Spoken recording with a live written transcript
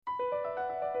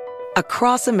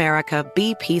Across America,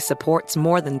 BP supports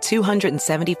more than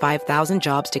 275,000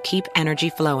 jobs to keep energy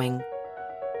flowing.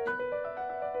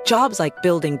 Jobs like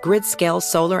building grid-scale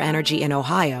solar energy in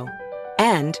Ohio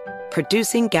and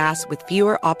producing gas with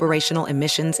fewer operational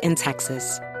emissions in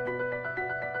Texas.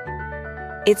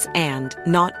 It's and,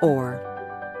 not or.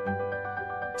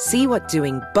 See what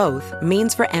doing both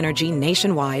means for energy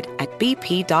nationwide at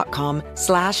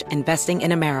bp.com/investing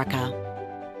in America.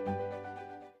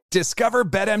 Discover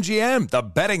BetMGM, the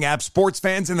betting app sports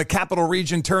fans in the capital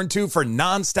region turn to for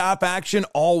nonstop action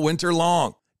all winter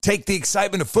long. Take the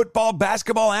excitement of football,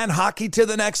 basketball, and hockey to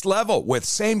the next level with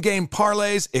same-game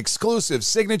parlays, exclusive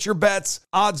signature bets,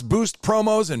 odds boost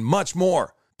promos, and much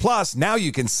more. Plus, now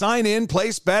you can sign in,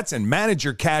 place bets, and manage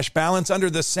your cash balance under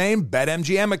the same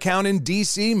BetMGM account in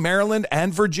D.C., Maryland,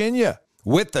 and Virginia.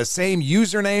 With the same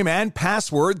username and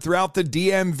password throughout the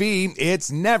DMV,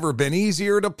 it's never been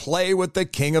easier to play with the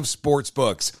king of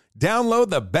sportsbooks. Download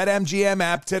the BetMGM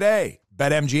app today.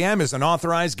 BetMGM is an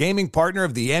authorized gaming partner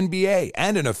of the NBA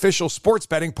and an official sports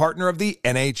betting partner of the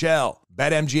NHL.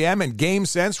 BetMGM and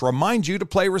GameSense remind you to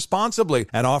play responsibly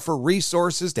and offer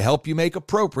resources to help you make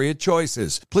appropriate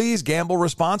choices. Please gamble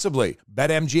responsibly.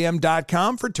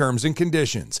 BetMGM.com for terms and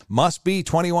conditions. Must be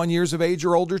 21 years of age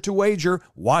or older to wager.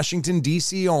 Washington,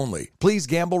 D.C. only. Please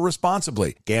gamble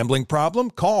responsibly. Gambling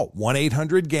problem? Call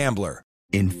 1-800-GAMBLER.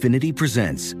 Infiniti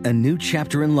presents a new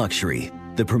chapter in luxury.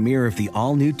 The premiere of the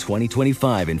all-new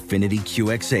 2025 Infiniti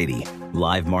QX80.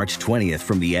 Live March 20th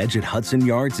from the Edge at Hudson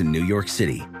Yards in New York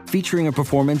City. Featuring a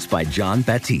performance by John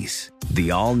Batiste.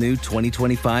 The all-new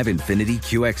 2025 Infiniti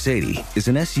QX80 is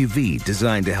an SUV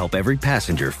designed to help every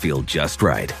passenger feel just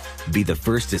right. Be the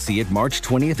first to see it March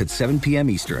 20th at 7 p.m.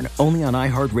 Eastern, only on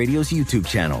iHeartRadio's YouTube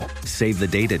channel. Save the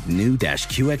date at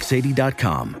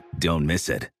new-QX80.com. Don't miss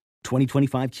it.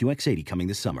 2025 QX80 coming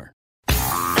this summer.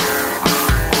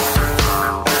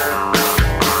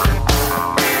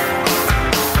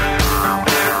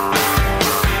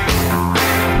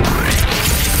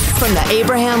 From the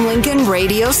Abraham Lincoln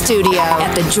Radio Studio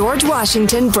at the George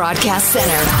Washington Broadcast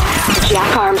Center,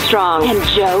 Jack Armstrong and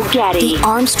Joe Getty. The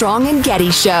Armstrong and Getty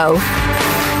Show.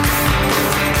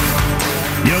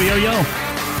 Yo, yo, yo.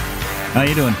 How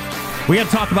you doing? We got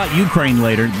to talk about Ukraine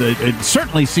later. It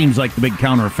certainly seems like the big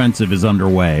counteroffensive is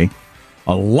underway.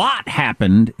 A lot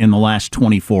happened in the last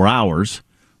 24 hours.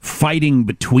 Fighting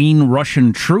between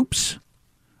Russian troops,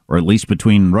 or at least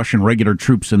between Russian regular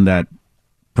troops and that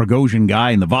Prigozhin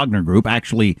guy in the Wagner group.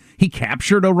 Actually, he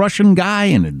captured a Russian guy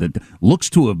and it looks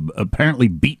to have apparently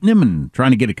beaten him and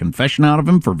trying to get a confession out of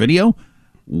him for video.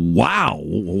 Wow.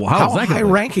 How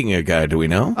high-ranking a guy do we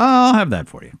know? I'll have that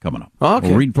for you coming up. Okay.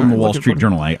 We'll read from the Wall Street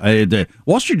Journal. The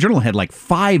Wall Street Journal had like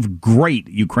 5 great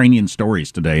Ukrainian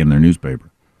stories today in their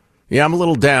newspaper. Yeah, I'm a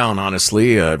little down,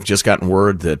 honestly. I've just gotten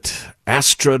word that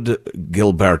Astrid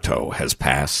Gilberto has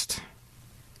passed.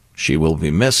 She will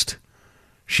be missed.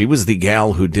 She was the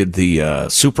gal who did the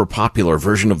super popular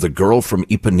version of The Girl from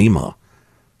Ipanema.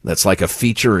 That's like a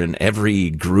feature in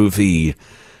every groovy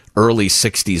early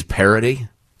 60s parody.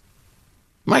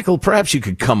 Michael, perhaps you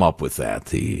could come up with that,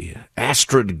 the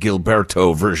Astrid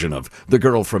Gilberto version of The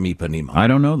Girl from Ipanema. I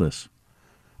don't know this.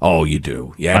 Oh, you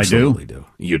do. You absolutely do.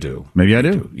 You do. Maybe I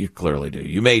do. You clearly do.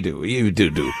 You may do. You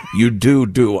do. You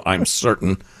do, I'm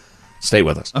certain. Stay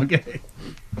with us. Okay.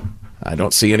 I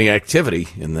don't see any activity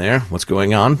in there. What's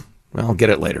going on? Well, I'll get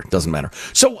it later. Doesn't matter.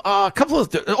 So, a couple of...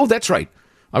 Oh, that's right.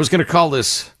 I was going to call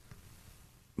this...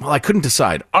 Well, I couldn't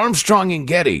decide. Armstrong and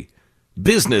Getty.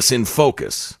 Business in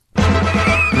focus.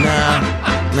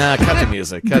 Nah, cut the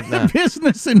music. Nah.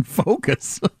 Business in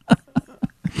focus.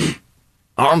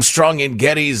 Armstrong and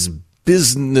Getty's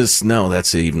business. No,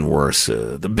 that's even worse.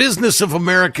 The business of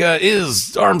America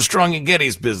is Armstrong and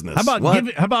Getty's business. How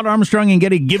about Armstrong and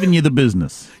Getty giving you the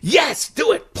business? Yes,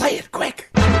 do it. Play it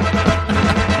quick.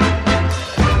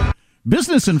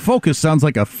 Business in Focus sounds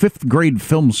like a 5th grade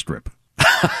film strip.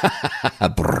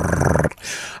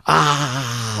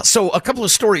 So a couple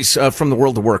of stories from the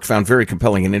world of work found very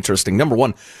compelling and interesting. Number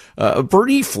one,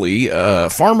 briefly,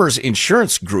 Farmers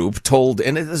Insurance Group told,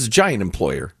 and it is a giant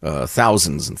employer,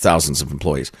 thousands and thousands of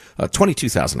employees,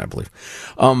 22,000, I believe,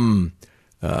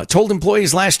 told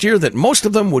employees last year that most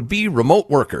of them would be remote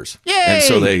workers. Yay! And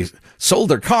so they sold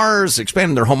their cars,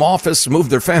 expanded their home office,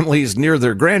 moved their families near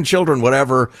their grandchildren,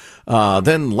 whatever.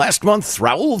 Then last month,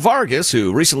 Raul Vargas,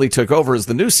 who recently took over as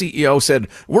the new CEO, said,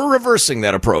 we're reversing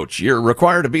that approach. You're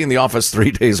required to be in the office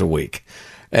 3 days a week.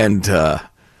 And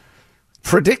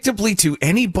predictably to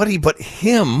anybody but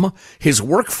him, his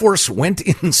workforce went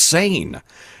insane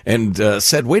and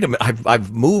said, wait a minute,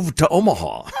 I've moved to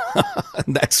Omaha,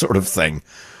 and that sort of thing.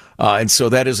 And so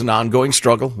that is an ongoing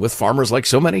struggle with farmers like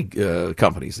so many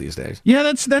companies these days. Yeah,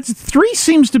 that's 3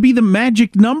 seems to be the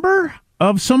magic number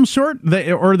of some sort,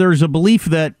 or there's a belief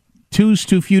that 2's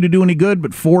too few to do any good,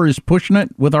 but 4 is pushing it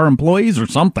with our employees or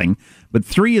something. But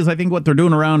 3 is, I think, what they're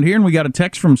doing around here. And we got a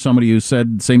text from somebody who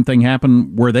said the same thing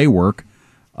happened where they work.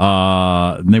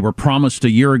 And they were promised a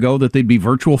year ago that they'd be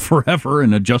virtual forever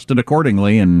and adjusted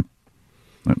accordingly. And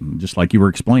just like you were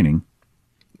explaining,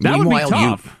 that Meanwhile, would be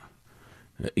tough.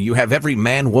 You have every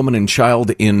man, woman, and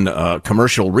child in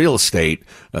commercial real estate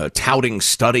touting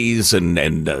studies and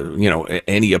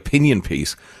any opinion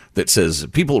piece that says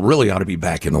people really ought to be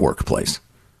back in the workplace.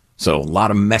 So a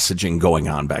lot of messaging going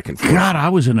on back and forth. God, I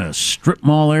was in a strip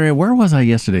mall area. Where was I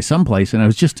yesterday? Someplace, and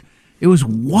it was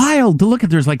wild to look at.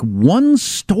 There's like one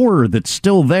store that's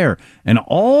still there, and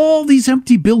all these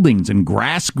empty buildings and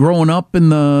grass growing up in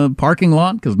the parking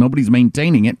lot because nobody's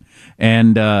maintaining it,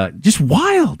 and just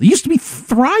wild. It used to be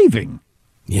thriving.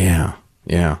 Yeah,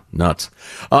 nuts.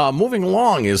 Moving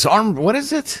along is what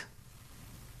is it?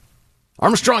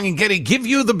 Armstrong and Getty give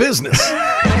you the business.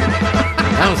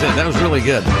 That was it. That was really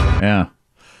good. Yeah.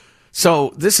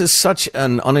 So this is such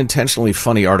an unintentionally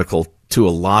funny article to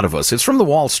a lot of us. It's from the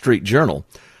Wall Street Journal.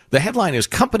 The headline is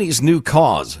Company's New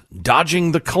Cause,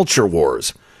 Dodging the Culture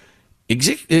Wars.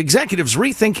 Executives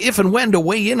rethink if and when to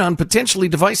weigh in on potentially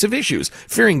divisive issues,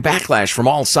 fearing backlash from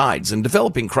all sides and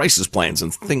developing crisis plans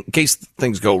in case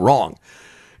things go wrong.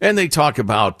 And they talk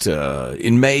about,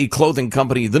 in May, clothing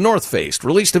company The North Face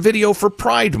released a video for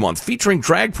Pride Month featuring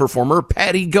drag performer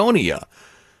Patagonia.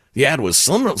 The ad was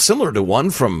similar to one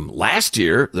from last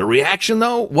year. The reaction,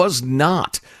 though, was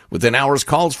not. Within hours,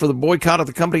 calls for the boycott of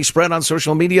the company spread on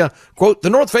social media. Quote, The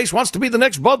North Face wants to be the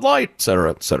next Bud Light, et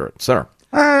cetera, et cetera, et cetera.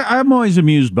 I'm always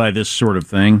amused by this sort of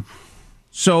thing.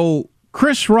 So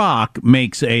Chris Rock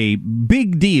makes a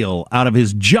big deal out of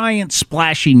his giant,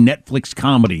 splashy Netflix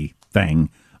comedy thing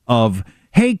of,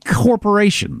 hey,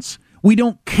 corporations, we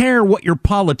don't care what your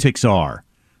politics are.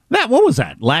 What was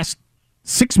that, last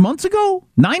 6 months ago?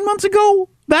 9 months ago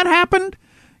that happened?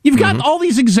 You've got all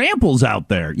these examples out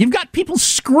there. You've got people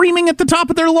screaming at the top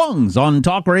of their lungs on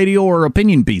talk radio or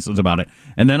opinion pieces about it.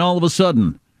 And then all of a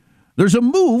sudden, there's a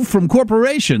move from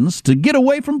corporations to get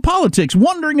away from politics,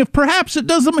 wondering if perhaps it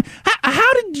doesn't.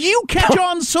 How did you catch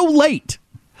on so late?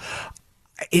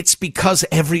 It's because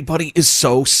everybody is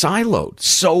so siloed,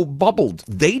 so bubbled.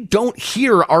 They don't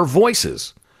hear our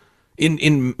voices.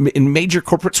 In major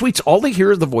corporate suites, all they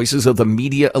hear are the voices of the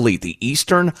media elite, the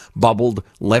Eastern bubbled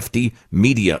lefty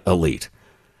media elite.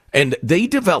 And they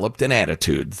developed an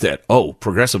attitude that,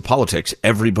 progressive politics,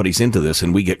 everybody's into this,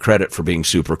 and we get credit for being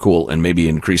super cool and maybe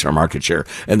increase our market share.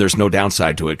 And there's no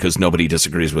downside to it because nobody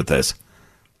disagrees with this.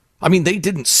 I mean, they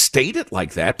didn't state it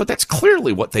like that, but that's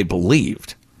clearly what they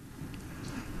believed.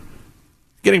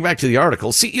 Getting back to the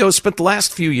article, CEOs spent the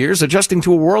last few years adjusting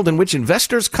to a world in which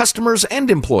investors, customers, and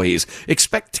employees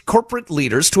expect corporate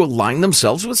leaders to align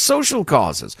themselves with social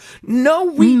causes. No,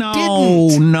 we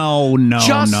didn't. No.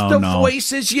 Just the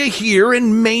voices you hear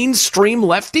in mainstream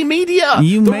lefty media.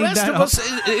 The rest of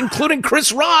us, including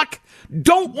Chris Rock,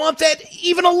 don't want that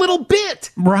even a little bit.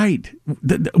 Right.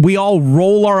 We all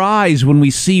roll our eyes when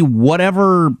we see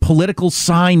whatever political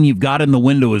sign you've got in the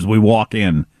window as we walk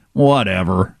in.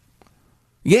 Whatever.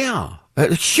 Yeah,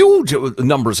 huge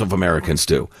numbers of Americans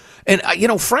do. And,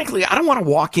 frankly, I don't want to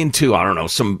walk into,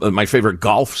 my favorite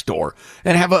golf store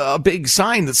and have a big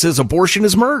sign that says abortion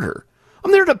is murder.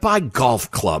 I'm there to buy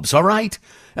golf clubs, all right?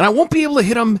 And I won't be able to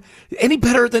hit them any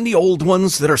better than the old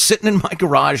ones that are sitting in my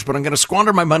garage, but I'm going to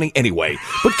squander my money anyway.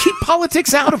 But keep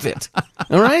politics out of it,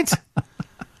 all right?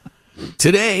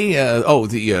 Today,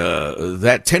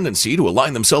 that tendency to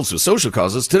align themselves with social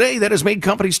causes, today that has made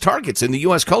companies targets in the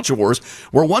U.S. culture wars,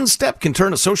 where one step can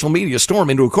turn a social media storm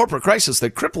into a corporate crisis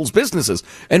that cripples businesses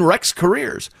and wrecks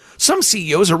careers. Some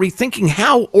CEOs are rethinking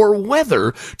how or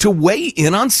whether to weigh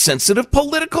in on sensitive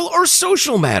political or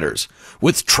social matters,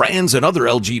 with trans and other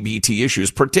LGBT issues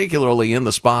particularly in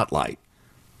the spotlight.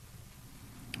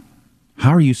 How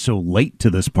are you so late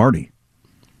to this party?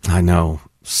 I know.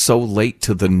 So late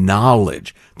to the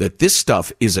knowledge that this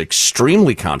stuff is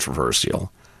extremely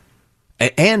controversial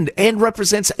and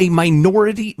represents a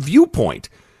minority viewpoint.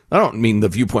 I don't mean the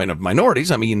viewpoint of minorities.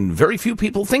 I mean, very few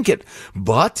people think it.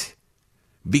 But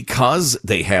because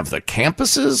they have the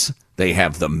campuses, they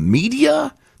have the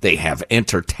media, they have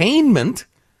entertainment,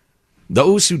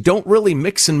 those who don't really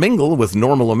mix and mingle with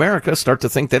normal America start to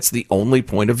think that's the only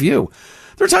point of view.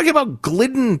 They're talking about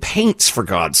Glidden Paints, for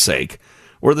God's sake,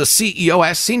 where the CEO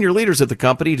asked senior leaders at the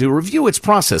company to review its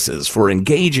processes for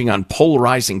engaging on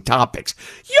polarizing topics.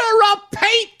 You're a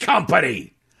paint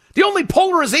company! The only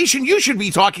polarization you should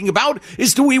be talking about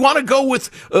is, do we want to go with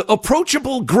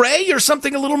approachable gray or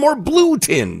something a little more blue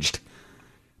tinged?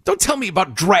 Don't tell me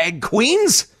about drag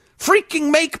queens. Freaking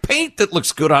make paint that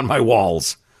looks good on my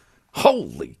walls.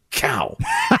 Holy cow.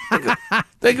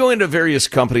 They go into various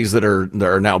companies that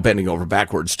are now bending over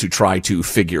backwards to try to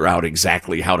figure out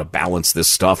exactly how to balance this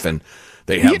stuff, and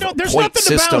they have there's point nothing to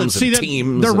systems balance. and See,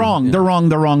 teams. They're wrong. They're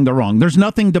wrong. There's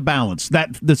nothing to balance.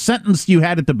 That the sentence you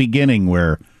had at the beginning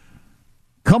where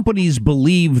companies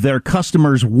believe their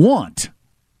customers want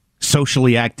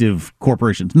socially active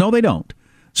corporations. No, they don't.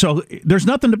 So there's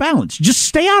nothing to balance. Just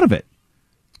stay out of it.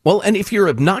 Well, and if your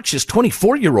obnoxious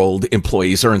 24-year-old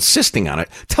employees are insisting on it,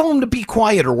 tell them to be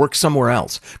quiet or work somewhere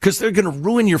else, because they're going to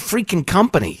ruin your freaking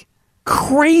company.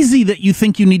 Crazy that you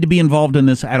think you need to be involved in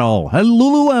this at all.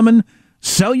 Lululemon,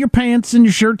 sell your pants and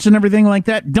your shirts and everything like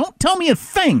that. Don't tell me a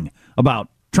thing about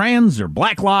trans or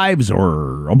black lives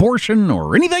or abortion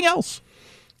or anything else.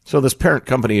 So this parent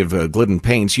company of Glidden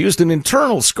Paints used an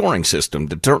internal scoring system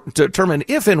to determine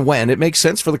if and when it makes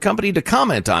sense for the company to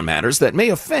comment on matters that may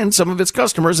offend some of its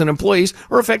customers and employees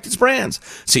or affect its brands.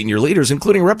 Senior leaders,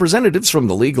 including representatives from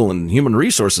the legal and human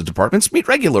resources departments, meet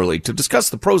regularly to discuss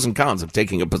the pros and cons of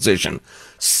taking a position.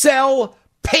 Sell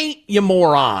paint, you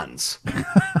morons.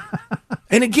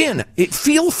 And again,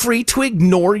 feel free to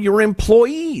ignore your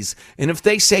employees. And if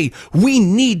they say, we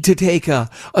need to take a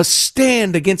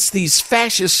stand against these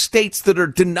fascist states that are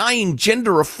denying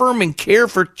gender-affirming care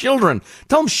for children,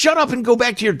 tell them, shut up and go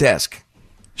back to your desk.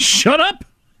 Shut up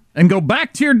and go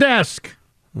back to your desk.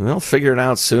 They'll figure it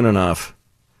out soon enough.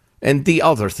 And the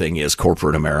other thing is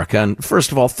corporate America. And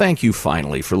first of all, thank you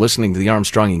finally for listening to the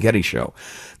Armstrong and Getty Show.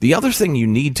 The other thing you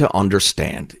need to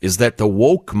understand is that the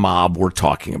woke mob we're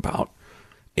talking about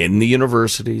in the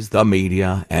universities, the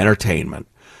media, entertainment,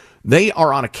 they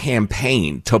are on a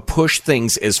campaign to push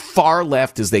things as far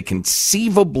left as they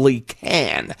conceivably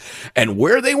can. And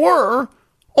where they were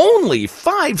only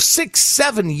 5, 6,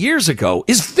 7 years ago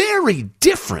is very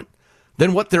different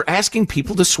than what they're asking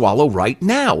people to swallow right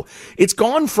now. It's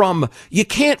gone from you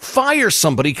can't fire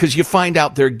somebody because you find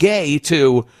out they're gay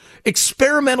to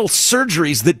experimental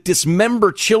surgeries that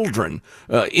dismember children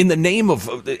in the name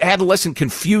of adolescent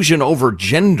confusion over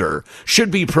gender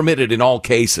should be permitted in all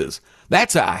cases.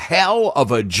 That's a hell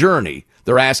of a journey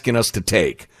they're asking us to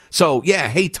take. So, yeah,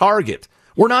 hey, Target,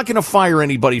 we're not going to fire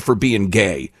anybody for being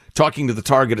gay. Talking to the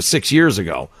Target of 6 years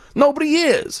ago. Nobody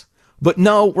is. But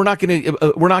no, we're not going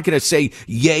to say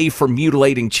yay for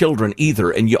mutilating children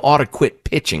either, and you ought to quit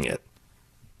pitching it.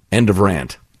 End of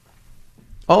rant.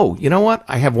 Oh, you know what?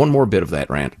 I have one more bit of that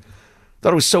rant.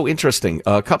 Thought it was so interesting.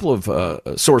 A couple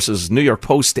of sources, New York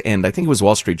Post and I think it was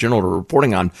Wall Street Journal, were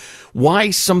reporting on why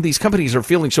some of these companies are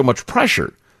feeling so much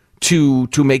pressure to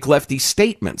make lefty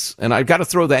statements. And I've got to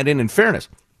throw that in fairness.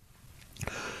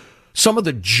 Some of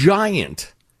the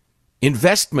giant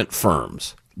investment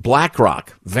firms,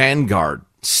 BlackRock, Vanguard,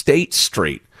 State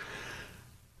Street,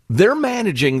 they're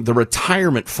managing the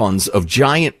retirement funds of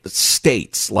giant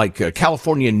states like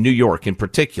California and New York in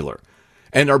particular,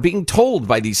 and are being told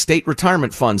by these state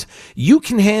retirement funds, you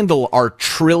can handle our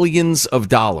trillions of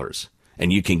dollars,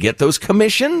 and you can get those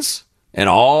commissions and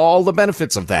all the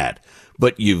benefits of that,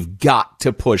 but you've got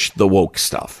to push the woke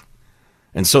stuff.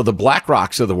 And so the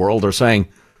BlackRocks of the world are saying,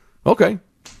 okay.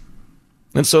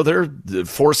 And so they're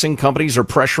forcing companies or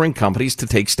pressuring companies to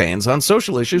take stands on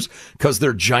social issues because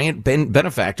their giant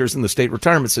benefactors in the state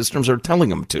retirement systems are telling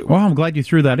them to. Well, I'm glad you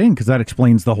threw that in because that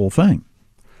explains the whole thing.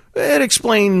 It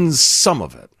explains some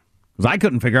of it. Because I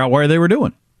couldn't figure out where they were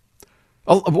doing.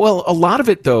 Well, a lot of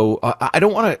it, though, I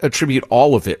don't want to attribute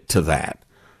all of it to that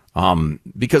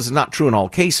because it's not true in all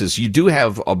cases. You do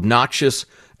have obnoxious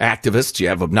activists, you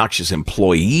have obnoxious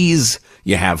employees,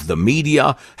 you have the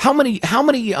media. How many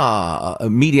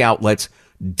media outlets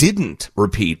didn't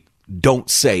repeat "don't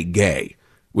say gay,"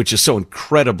 which is so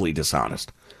incredibly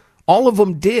dishonest? All of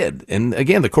them did. And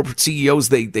again, the corporate CEOs,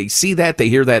 they see that, they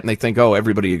hear that, and they think, oh,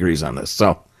 everybody agrees on this.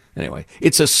 So anyway,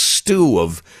 it's a stew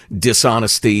of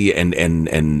dishonesty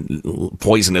and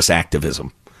poisonous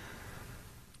activism.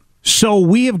 So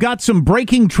we have got some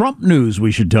breaking Trump news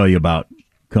we should tell you about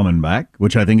coming back,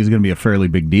 which I think is going to be a fairly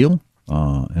big deal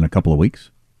in a couple of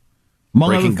weeks.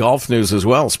 Breaking golf news as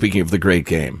well, speaking of the great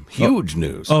game. Huge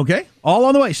news. Okay, all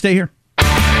on the way. Stay here.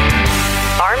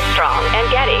 Armstrong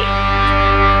and Getty.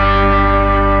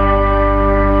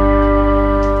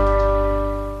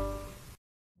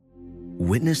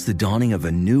 Witness the dawning of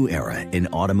a new era in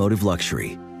automotive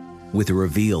luxury with a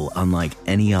reveal unlike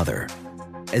any other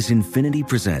as Infiniti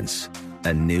presents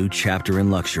a new chapter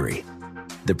in luxury,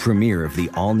 the premiere of the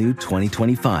all-new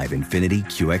 2025 Infiniti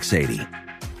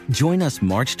QX80. Join us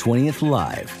March 20th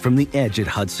live from the Edge at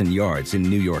Hudson Yards in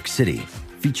New York City,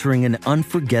 featuring an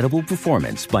unforgettable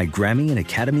performance by Grammy and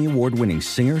Academy Award-winning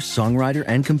singer, songwriter,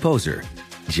 and composer,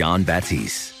 Jon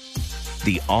Batiste.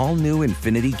 The all-new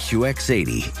Infiniti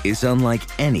QX80 is unlike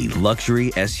any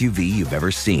luxury SUV you've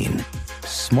ever seen.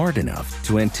 Smart enough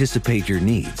to anticipate your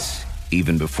needs,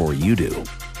 even before you do.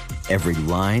 Every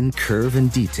line, curve,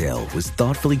 and detail was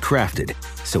thoughtfully crafted,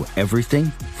 so everything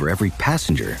for every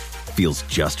passenger feels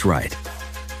just right.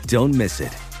 Don't miss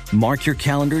it. Mark your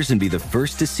calendars and be the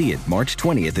first to see it March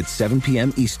 20th at 7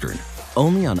 p.m. Eastern,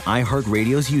 only on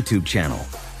iHeartRadio's YouTube channel.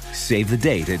 Save the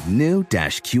date at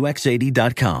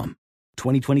new-QX80.com.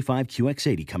 2025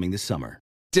 QX80 coming this summer.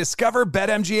 Discover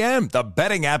BetMGM, the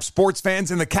betting app sports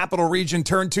fans in the capital region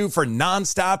turn to for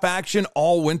nonstop action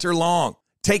all winter long.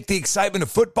 Take the excitement of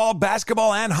football,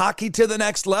 basketball, and hockey to the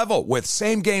next level with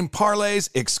same-game parlays,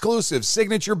 exclusive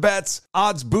signature bets,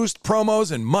 odds boost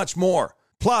promos, and much more.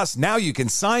 Plus, now you can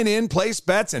sign in, place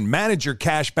bets, and manage your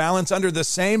cash balance under the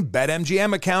same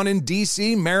BetMGM account in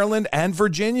D.C., Maryland, and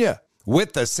Virginia.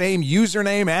 With the same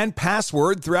username and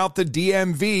password throughout the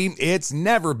DMV, it's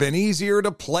never been easier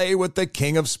to play with the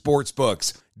king of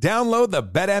sportsbooks. Download the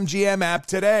BetMGM app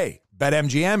today.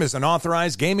 BetMGM is an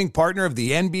authorized gaming partner of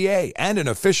the NBA and an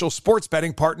official sports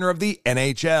betting partner of the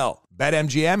NHL.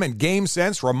 BetMGM and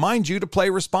GameSense remind you to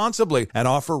play responsibly and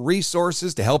offer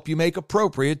resources to help you make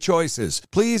appropriate choices.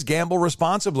 Please gamble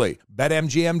responsibly.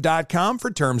 BetMGM.com for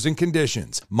terms and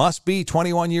conditions. Must be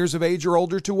 21 years of age or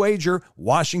older to wager.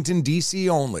 Washington, D.C.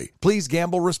 only. Please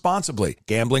gamble responsibly.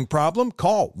 Gambling problem?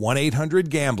 Call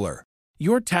 1-800-GAMBLER.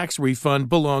 Your tax refund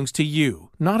belongs to you,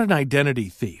 not an identity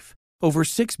thief. Over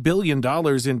 $6 billion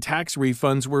in tax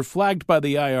refunds were flagged by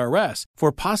the IRS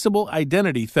for possible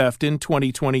identity theft in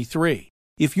 2023.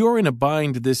 If you're in a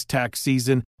bind this tax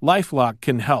season, LifeLock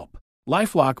can help.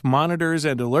 LifeLock monitors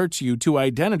and alerts you to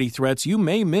identity threats you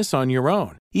may miss on your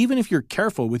own, even if you're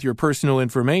careful with your personal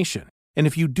information. And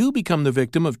if you do become the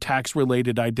victim of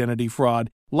tax-related identity fraud,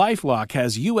 LifeLock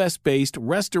has U.S.-based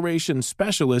restoration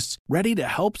specialists ready to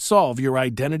help solve your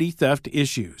identity theft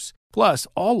issues. Plus,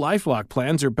 all LifeLock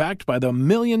plans are backed by the $1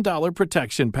 Million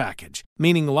Protection Package,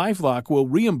 meaning LifeLock will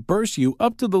reimburse you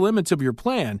up to the limits of your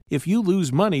plan if you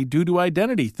lose money due to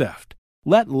identity theft.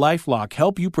 Let LifeLock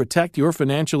help you protect your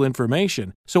financial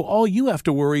information, so all you have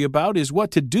to worry about is what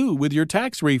to do with your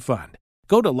tax refund.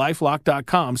 Go to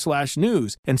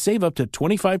LifeLock.com/news and save up to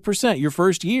 25% your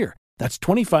first year. That's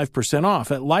 25% off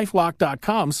at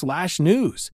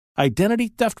LifeLock.com/news. Identity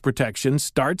theft protection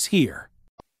starts here.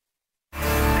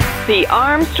 The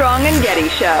Armstrong and Getty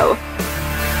Show.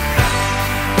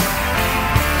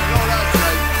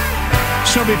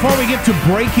 So before we get to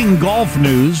breaking golf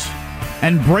news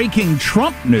and breaking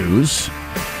Trump news,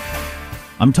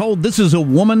 I'm told this is a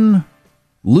woman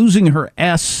losing her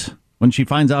S when she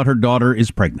finds out her daughter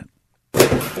is pregnant.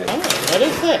 What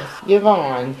is this?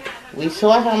 Yvonne, we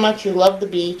saw how much you love the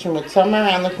beach, and with summer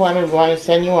around the corner, we want to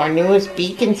send you our newest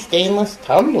Beacon stainless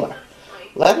tumbler.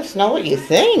 Let us know what you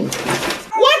think.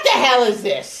 What the hell is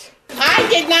this? I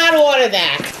did not order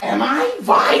that. Am I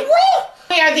viral?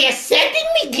 Are they sending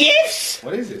me gifts?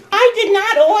 What is it? I did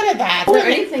not order that. Is there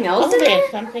anything else in there?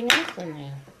 There's something else in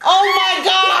there. Oh my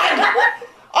God!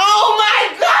 Oh my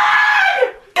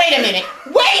God! Wait a minute.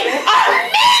 Wait a minute!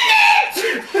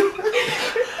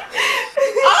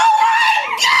 Oh my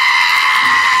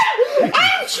God!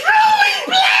 I'm truly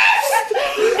blessed!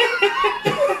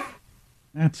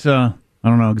 That's, I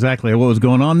don't know exactly what was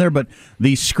going on there, but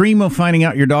the scream of finding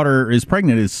out your daughter is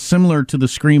pregnant is similar to the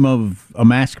scream of a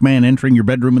masked man entering your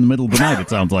bedroom in the middle of the night, it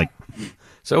sounds like.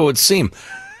 So it would seem.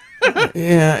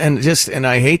 Yeah, and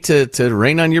I hate to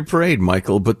rain on your parade,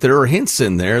 Michael, but there are hints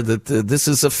in there that this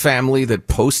is a family that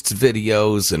posts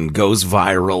videos and goes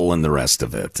viral and the rest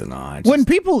of it. And when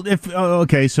people,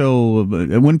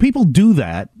 when people do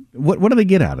that, what do they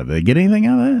get out of it? Do they get anything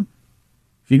out of that?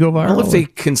 If you go viral? Well, if they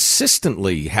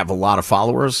consistently have a lot of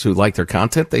followers who like their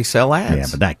content, they sell ads. Yeah,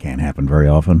 but that can't happen very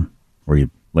often. Where you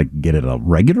get it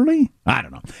regularly? I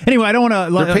don't know. Anyway, I don't want to.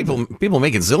 There are people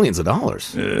making zillions of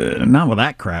dollars. Not with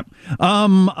that crap.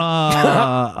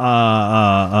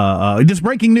 Just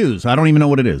breaking news. I don't even know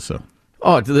what it is. So.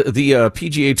 Oh, the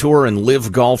PGA Tour and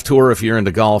Live Golf Tour, if you're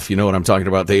into golf, you know what I'm talking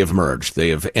about. They have merged. They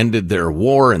have ended their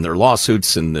war and their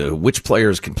lawsuits and which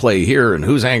players can play here and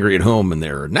who's angry at whom, and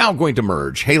they're now going to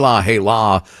merge. Hey la,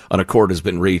 an accord has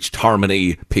been reached.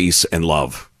 Harmony, peace, and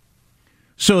love.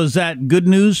 So is that good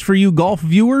news for you golf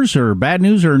viewers or bad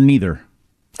news or neither?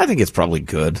 I think it's probably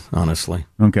good, honestly.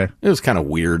 Okay. It was kind of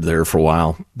weird there for a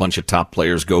while. A bunch of top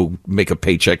players go make a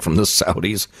paycheck from the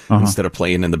Saudis instead of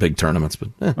playing in the big tournaments. But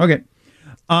Okay.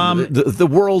 The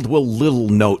world will little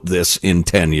note this in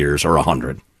 10 years or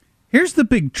 100. Here's the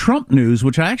big Trump news,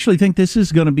 which I actually think this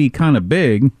is going to be kind of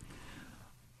big.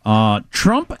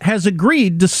 Trump has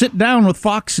agreed to sit down with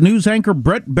Fox News anchor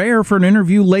Brett Baier for an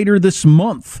interview later this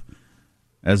month,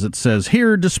 as it says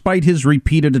here, despite his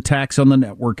repeated attacks on the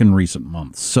network in recent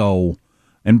months. So,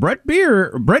 and Brett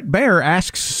Baier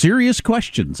asks serious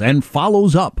questions and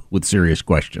follows up with serious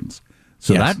questions.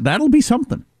 So yes. that'll be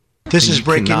something. This is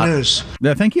breaking news.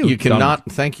 Yeah, thank you. You cannot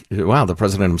Wow, the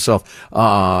president himself.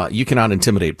 You cannot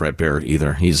intimidate Brett Baier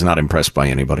either. He's not impressed by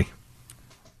anybody.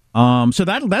 So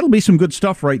that'll be some good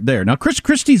stuff right there. Now, Chris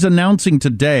Christie's announcing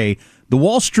today. The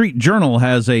Wall Street Journal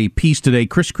has a piece today.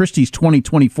 Chris Christie's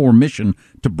 2024 mission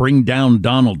to bring down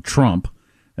Donald Trump.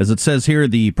 As it says here,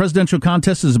 the presidential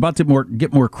contest is about to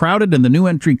get more crowded, and the new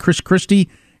entry, Chris Christie,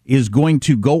 is going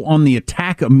to go on the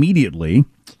attack immediately.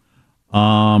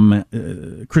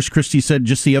 Chris Christie said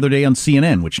just the other day on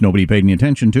CNN, which nobody paid any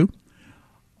attention to,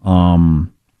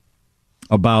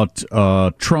 about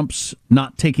Trump's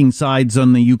not taking sides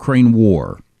on the Ukraine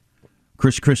war.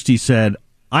 Chris Christie said,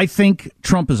 I think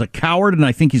Trump is a coward, and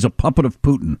I think he's a puppet of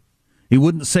Putin. He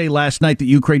wouldn't say last night that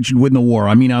Ukraine should win the war.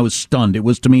 I mean, I was stunned. It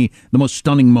was, to me, the most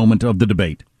stunning moment of the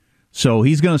debate. So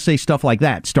he's going to say stuff like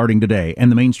that starting today,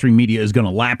 and the mainstream media is going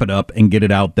to lap it up and get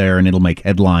it out there, and it'll make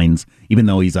headlines, even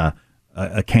though he's a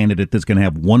candidate that's going to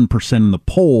have 1% in the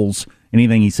polls.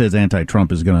 Anything he says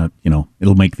anti-Trump is going to,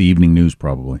 it'll make the evening news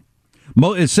probably.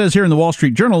 It says here in the Wall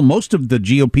Street Journal, most of the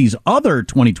GOP's other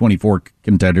 2024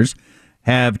 contenders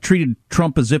have treated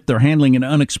Trump as if they're handling an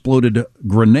unexploded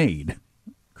grenade.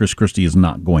 Chris Christie is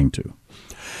not going to.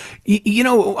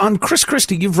 On Chris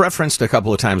Christie, you've referenced a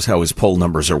couple of times how his poll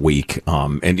numbers are weak,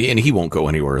 and he won't go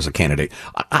anywhere as a candidate.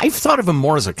 I've thought of him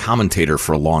more as a commentator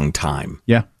for a long time.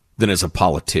 Yeah. Than as a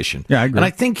politician. Yeah, I agree. And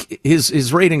I think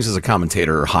his ratings as a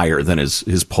commentator are higher than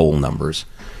his poll numbers.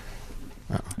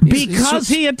 Because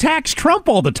he attacks Trump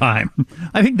all the time.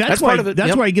 I think that's why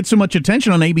why he gets so much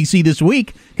attention on ABC this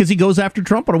week, because he goes after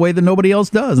Trump in a way that nobody else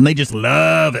does, and they just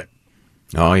love it.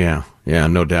 Oh, yeah. Yeah,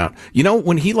 no doubt.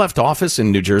 When he left office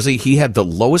in New Jersey, he had the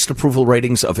lowest approval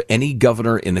ratings of any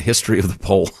governor in the history of the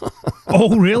poll.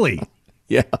 Oh, really?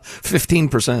 Yeah,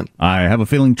 15%. I have a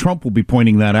feeling Trump will be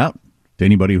pointing that out. To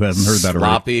anybody who hasn't heard that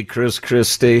already. Sloppy Chris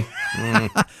Christie.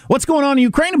 What's going on in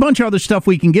Ukraine? A bunch of other stuff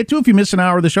we can get to. If you miss an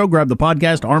hour of the show, grab the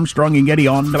podcast Armstrong and Getty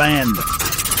on demand.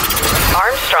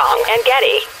 Armstrong and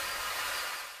Getty.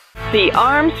 The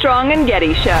Armstrong and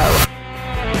Getty Show.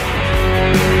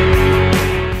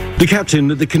 The captain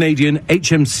of the Canadian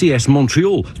HMCS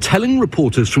Montreal telling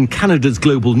reporters from Canada's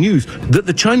Global News that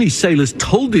the Chinese sailors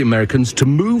told the Americans to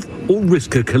move or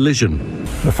risk a collision.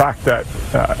 The fact that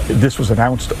this was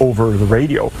announced over the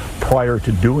radio prior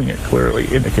to doing it clearly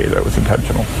indicated that it was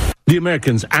intentional. The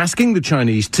Americans asking the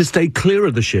Chinese to stay clear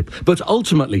of the ship, but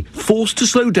ultimately forced to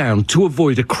slow down to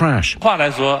avoid a crash.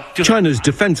 China's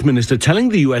defense minister telling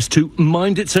the U.S. to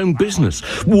mind its own business,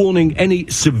 warning any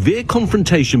severe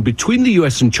confrontation between the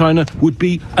U.S. and China would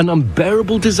be an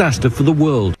unbearable disaster for the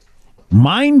world.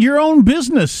 Mind your own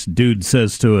business, dude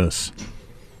says to us.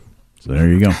 So there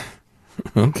you go.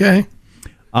 Okay.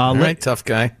 All right, tough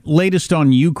guy. Latest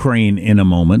on Ukraine in a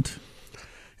moment.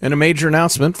 And a major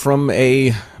announcement from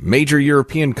a major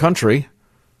European country.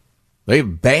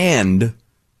 They've banned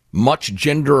much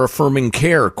gender-affirming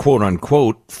care,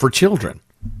 quote-unquote, for children.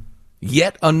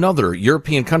 Yet another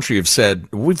European country have said,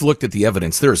 we've looked at the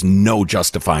evidence. There's no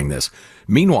justifying this.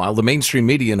 Meanwhile, the mainstream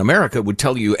media in America would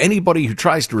tell you anybody who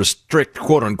tries to restrict,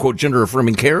 quote-unquote,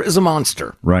 gender-affirming care is a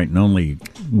monster. Right, and only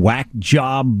whack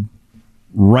job,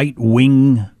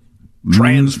 right-wing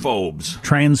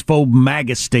transphobe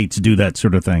MAGA states do that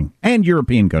sort of thing, and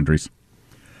European countries.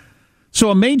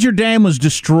 So a major dam was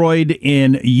destroyed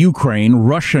in Ukraine,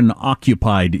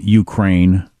 Russian-occupied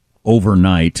Ukraine,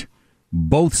 overnight.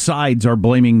 Both sides are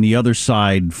blaming the other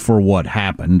side for what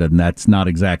happened, and that's not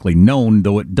exactly known,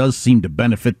 though it does seem to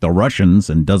benefit the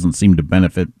Russians and doesn't seem to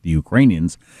benefit the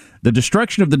Ukrainians. The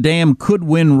destruction of the dam could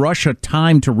win Russia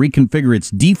time to reconfigure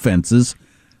its defenses,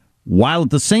 while at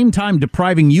the same time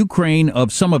depriving Ukraine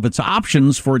of some of its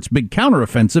options for its big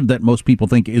counteroffensive that most people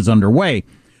think is underway.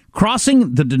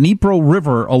 Crossing the Dnipro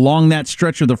River along that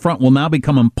stretch of the front will now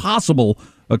become impossible,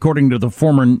 according to the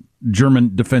former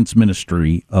German Defense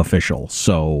Ministry official.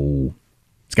 So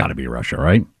it's got to be Russia,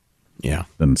 right? Yeah.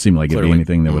 Doesn't seem like it'd be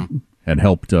anything that had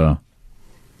helped the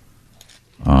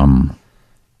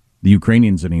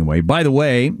Ukrainians anyway. By the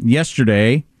way,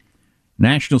 yesterday,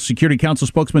 National Security Council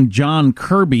spokesman John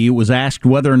Kirby was asked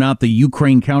whether or not the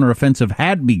Ukraine counteroffensive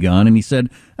had begun, and he said,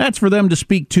 that's for them to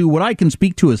speak to. What I can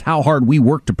speak to is how hard we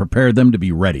work to prepare them to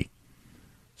be ready.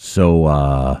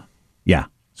 So, yeah.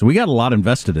 So we got a lot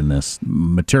invested in this,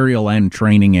 material and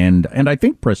training and I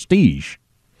think prestige.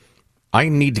 I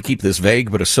need to keep this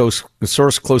vague, but a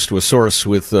source close to a source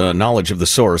with knowledge of the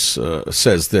source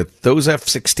says that those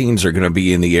F-16s are going to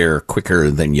be in the air quicker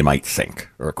than you might think,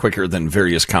 or quicker than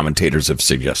various commentators have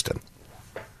suggested.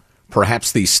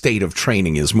 Perhaps the state of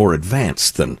training is more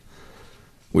advanced than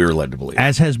we were led to believe.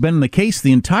 As has been the case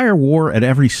the entire war at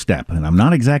every step, and I'm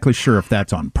not exactly sure if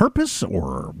that's on purpose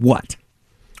or what.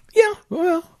 Yeah,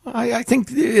 well, I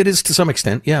think it is to some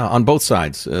extent, yeah, on both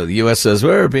sides. The U.S. says,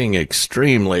 we're being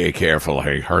extremely careful.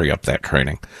 Hey, hurry up that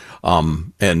training.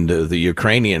 And the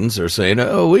Ukrainians are saying,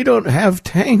 oh, we don't have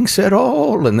tanks at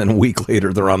all. And then a week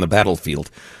later, they're on the battlefield.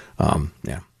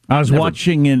 Yeah. I was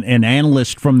watching an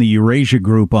analyst from the Eurasia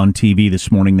Group on TV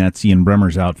this morning. That's Ian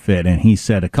Bremmer's outfit. And he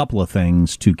said a couple of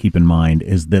things to keep in mind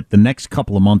is that the next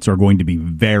couple of months are going to be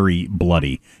very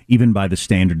bloody, even by the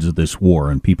standards of this war.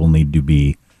 And people need to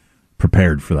be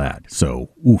prepared for that. So,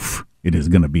 oof, it is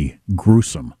going to be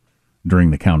gruesome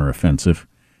during the counteroffensive.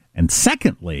 And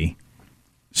secondly,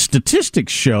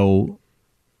 statistics show,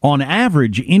 on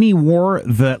average, any war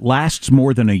that lasts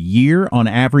more than a year, on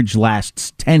average,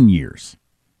 lasts 10 years.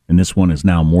 And this one is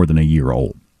now more than a year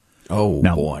old. Oh,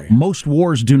 now, boy. Most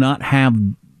wars do not have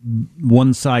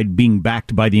one side being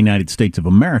backed by the United States of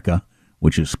America,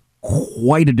 which is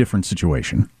quite a different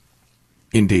situation.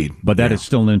 Indeed. But that is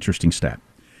still an interesting stat.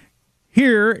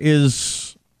 Here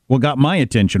is what got my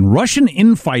attention. Russian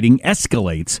infighting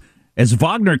escalates as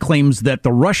Wagner claims that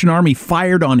the Russian army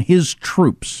fired on his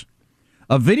troops.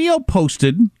 A video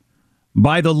posted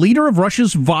by the leader of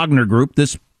Russia's Wagner group,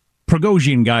 this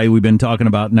Prigozhin guy we've been talking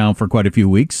about now for quite a few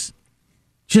weeks.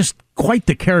 Just quite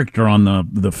the character on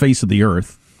the face of the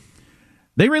earth.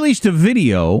 They released a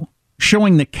video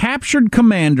showing the captured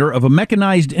commander of a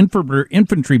mechanized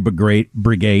infantry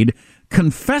brigade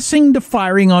confessing to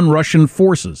firing on Russian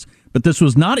forces. But this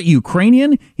was not a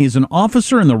Ukrainian. He's an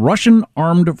officer in the Russian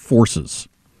armed forces.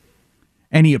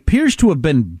 And he appears to have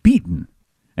been beaten.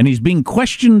 And he's being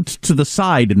questioned to the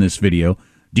side in this video.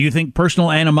 Do you think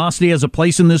personal animosity has a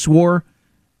place in this war?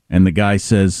 And the guy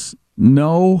says,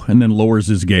 no, and then lowers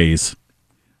his gaze.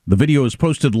 The video was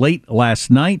posted late last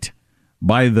night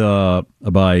by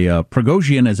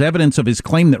Prigozhin as evidence of his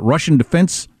claim that Russian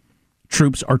defense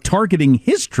troops are targeting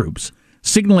his troops,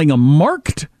 signaling a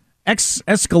marked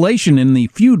escalation in the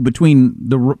feud between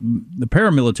the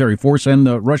paramilitary force and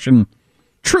the Russian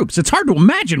troops. It's hard to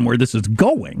imagine where this is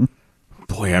going.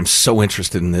 Boy, I'm so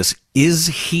interested in this. Is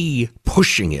he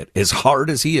pushing it as hard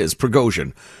as he is,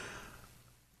 Prigozhin,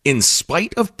 in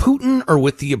spite of Putin or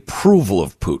with the approval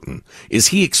of Putin? Is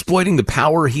he exploiting the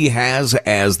power he has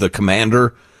as the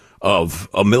commander of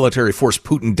a military force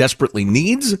Putin desperately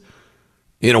needs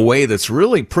in a way that's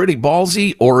really pretty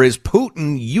ballsy? Or is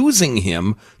Putin using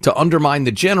him to undermine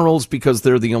the generals because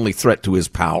they're the only threat to his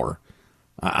power?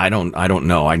 I don't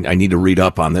know. I need to read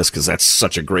up on this because that's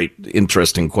such a great,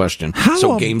 interesting question.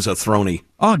 Game's a throny.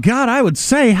 Oh, God, I would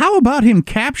say, how about him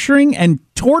capturing and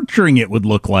torturing, it would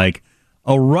look like,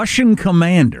 a Russian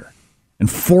commander and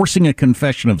forcing a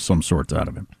confession of some sort out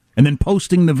of him and then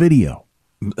posting the video?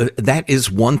 That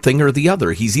is one thing or the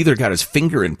other. He's either got his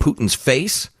finger in Putin's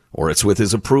face or it's with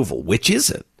his approval. Which is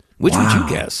it? Which would you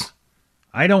guess?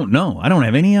 I don't know. I don't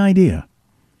have any idea.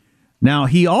 Now,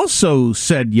 he also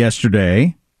said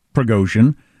yesterday,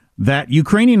 Prigozhin, that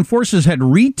Ukrainian forces had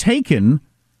retaken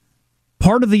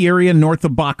part of the area north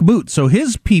of Bakhmut. So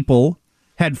his people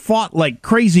had fought like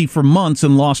crazy for months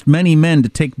and lost many men to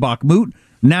take Bakhmut.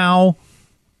 Now,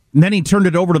 then he turned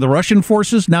it over to the Russian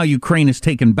forces. Now Ukraine has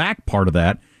taken back part of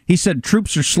that. He said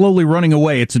troops are slowly running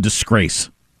away. It's a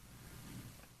disgrace.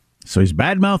 So he's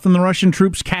bad-mouthing the Russian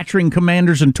troops, capturing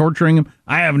commanders and torturing them.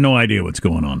 I have no idea what's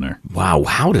going on there. Wow,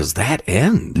 how does that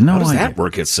end? No how does idea. that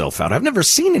work itself out? I've never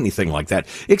seen anything like that,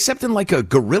 except in like a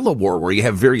guerrilla war where you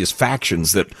have various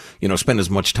factions that, spend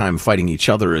as much time fighting each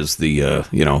other as the,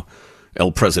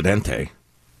 El Presidente.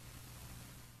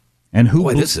 And who?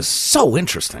 Boy, this is so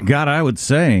interesting. God, I would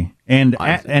say. And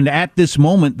at this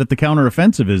moment that the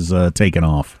counteroffensive is taken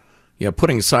off. Yeah,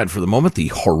 putting aside for the moment the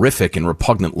horrific and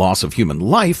repugnant loss of human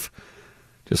life,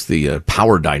 just the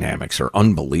power dynamics are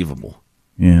unbelievable.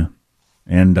 Yeah.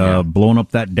 And blowing up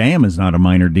that dam is not a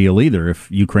minor deal either if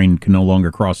Ukraine can no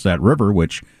longer cross that river,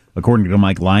 which, according to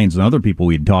Mike Lyons and other people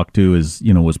we'd talked to, is,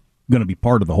 was going to be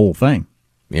part of the whole thing.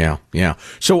 Yeah.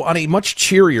 So on a much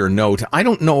cheerier note, I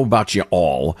don't know about you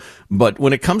all, but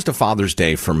when it comes to Father's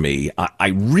Day for me, I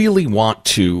really want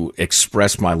to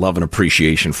express my love and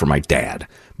appreciation for my dad.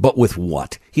 But with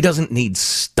what? He doesn't need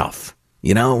stuff,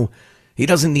 He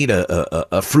doesn't need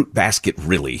a fruit basket,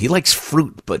 really. He likes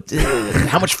fruit, but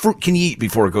how much fruit can you eat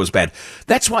before it goes bad?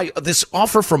 That's why this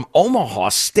offer from Omaha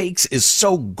Steaks is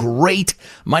so great.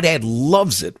 My dad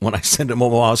loves it when I send him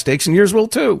Omaha Steaks, and yours will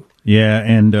too. Yeah,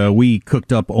 and we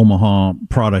cooked up Omaha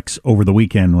products over the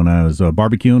weekend when I was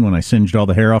barbecuing, when I singed all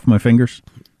the hair off my fingers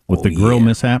with the grill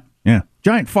mishap. Yeah,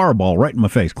 giant fireball right in my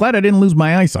face. Glad I didn't lose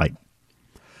my eyesight.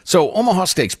 So Omaha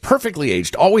Steaks, perfectly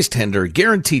aged, always tender,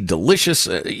 guaranteed delicious.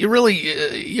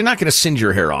 You're not going to singe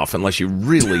your hair off unless you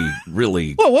really,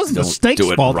 really well, it wasn't the steak's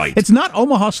fault. Right. It's not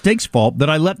Omaha Steaks' fault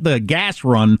that I let the gas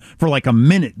run for like a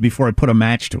minute before I put a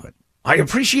match to it. I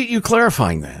appreciate you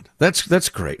clarifying that. That's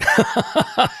great.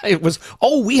 It was.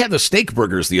 Oh, we had the steak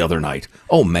burgers the other night.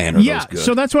 Oh man, are those good?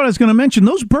 So that's what I was going to mention.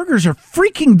 Those burgers are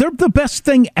freaking. They're the best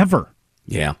thing ever.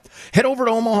 Yeah. Head over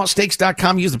to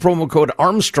omahasteaks.com. Use the promo code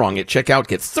Armstrong at checkout.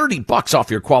 Get $30 off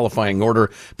your qualifying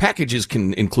order. Packages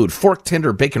can include fork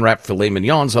tender, bacon wrapped filet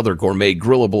mignons, other gourmet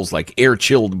grillables like air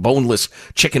chilled boneless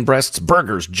chicken breasts,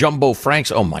 burgers, jumbo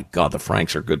franks. Oh my God, the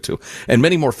franks are good too. And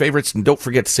many more favorites. And don't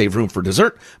forget to save room for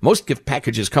dessert. Most gift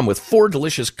packages come with 4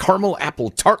 delicious caramel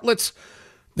apple tartlets.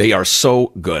 They are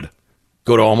so good.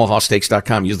 Go to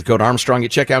omahasteaks.com. Use the code Armstrong at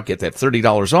checkout. Get that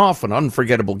 $30 off. An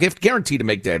unforgettable gift guaranteed to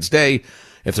make Dad's day.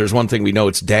 If there's one thing we know,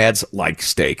 it's dads like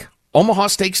steak.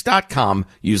 omahasteaks.com.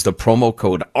 Use the promo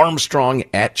code Armstrong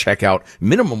at checkout.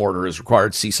 Minimum order is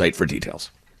required. See site for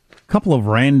details. Couple of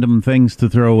random things to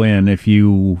throw in. If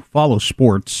you follow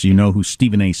sports, you know who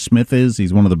Stephen A. Smith is.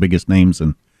 He's one of the biggest names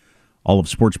in all of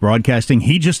sports broadcasting.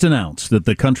 He just announced that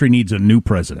the country needs a new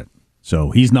president.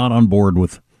 So he's not on board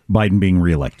with Biden being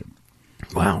reelected.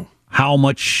 Wow. How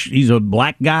much he's a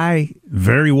black guy,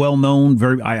 very well known,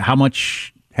 how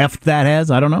much heft that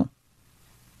has, I don't know.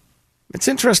 It's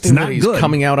interesting that he's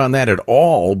coming out on that at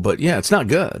all, but yeah, it's not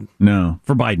good. No,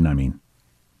 for Biden, I mean.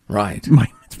 Right.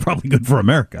 It's probably good for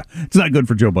America. It's not good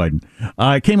for Joe Biden.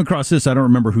 I came across this. I don't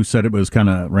remember who said it, but it was kind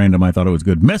of random. I thought it was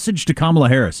good. Message to Kamala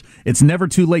Harris. It's never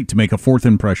too late to make a fourth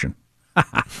impression.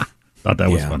 Thought that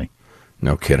was funny.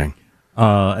 No kidding.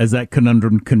 As that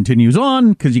conundrum continues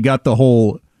on, because you got the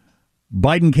whole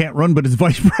Biden can't run, but his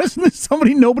vice president is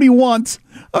somebody nobody wants.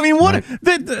 I mean, what?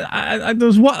 Right. I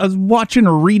was watching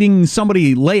or reading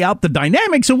somebody lay out the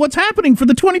dynamics of what's happening for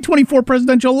the 2024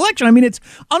 presidential election. I mean, it's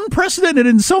unprecedented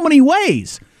in so many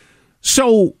ways.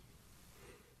 So,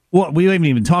 we haven't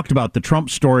even talked about the Trump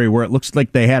story where it looks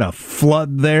like they had a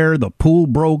flood there, the pool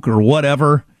broke or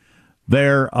whatever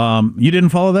there. You didn't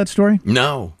follow that story?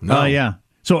 No. Yeah.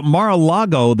 So at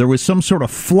Mar-a-Lago, there was some sort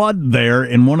of flood there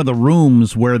in one of the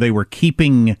rooms where they were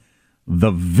keeping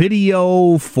the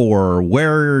video for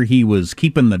where he was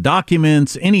keeping the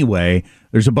documents. Anyway,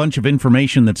 there's a bunch of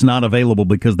information that's not available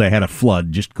because they had a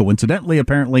flood, just coincidentally,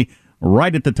 apparently,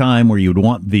 right at the time where you'd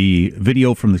want the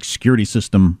video from the security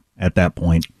system at that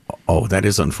point. Oh, that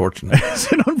is unfortunate.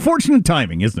 It's an unfortunate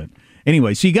timing, isn't it?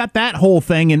 Anyway, so you got that whole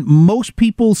thing, and most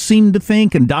people seem to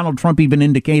think, and Donald Trump even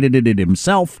indicated it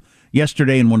himself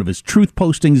yesterday in one of his truth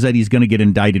postings, that he's going to get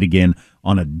indicted again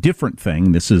on a different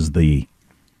thing. This is the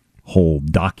whole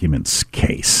documents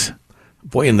case.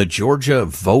 Boy, and the Georgia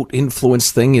vote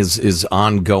influence thing is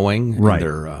ongoing. Right.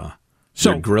 They're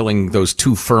grilling those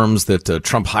 2 firms that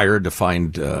Trump hired to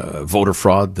find voter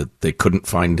fraud that they couldn't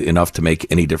find enough to make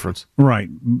any difference. Right.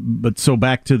 But so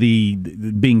back to the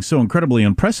being so incredibly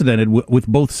unprecedented with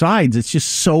both sides, it's just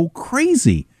so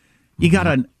crazy. You got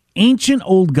an ancient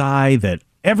old guy that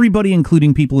everybody,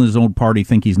 including people in his own party,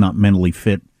 think he's not mentally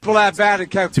fit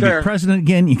to be president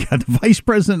again. You got the vice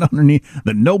president underneath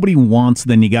that nobody wants.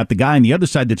 Then you got the guy on the other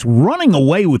side that's running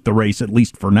away with the race, at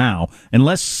least for now,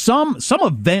 unless some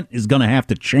event is going to have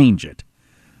to change it.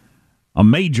 A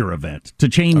major event to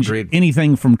change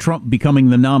anything from Trump becoming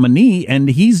the nominee, and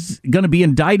he's going to be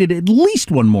indicted at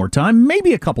least one more time,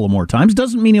 maybe a couple of more times.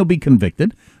 Doesn't mean he'll be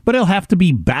convicted, but he'll have to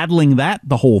be battling that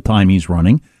the whole time he's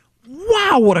running.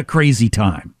 Wow, what a crazy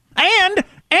time.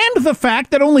 And the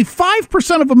fact that only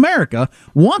 5% of America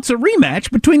wants a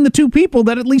rematch between the 2 people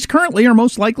that at least currently are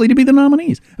most likely to be the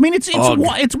nominees. I mean, it's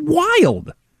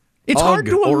wild. It's hard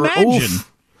to imagine.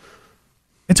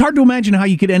 It's hard to imagine how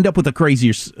you could end up with a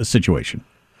crazier situation.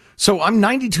 So I'm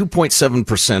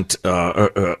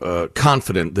 92.7%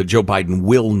 confident that Joe Biden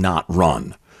will not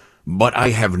run, but I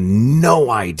have no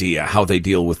idea how they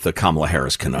deal with the Kamala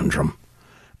Harris conundrum.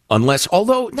 You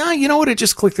know what? It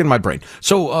just clicked in my brain.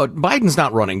 So Biden's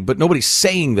not running, but nobody's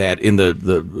saying that in the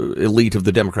elite of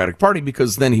the Democratic Party,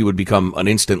 because then he would become an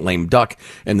instant lame duck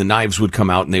and the knives would come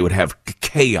out and they would have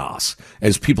chaos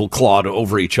as people clawed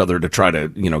over each other to try to,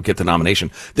 get the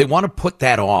nomination. They want to put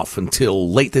that off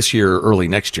until late this year, early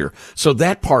next year. So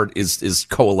that part is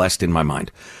coalesced in my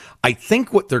mind. I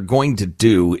think what they're going to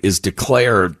do is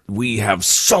declare we have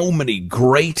so many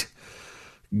great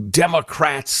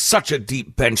Democrats, such a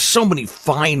deep bench, so many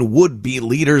fine would-be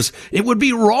leaders. It would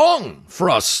be wrong for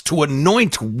us to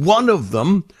anoint one of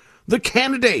them the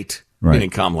candidate, meaning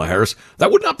Kamala Harris.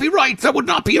 That would not be right. That would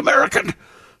not be American.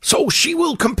 So she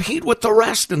will compete with the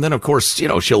rest. And then, of course,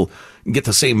 she'll get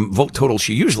the same vote total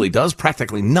she usually does,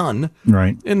 practically none.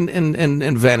 Right.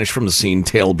 And vanish from the scene,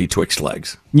 tail betwixt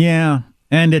legs. Yeah.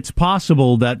 And it's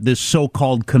possible that this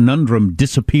so-called conundrum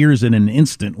disappears in an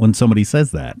instant when somebody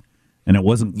says that. And it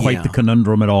wasn't quite the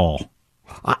conundrum at all.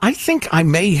 I think I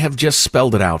may have just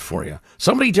spelled it out for you.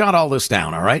 Somebody jot all this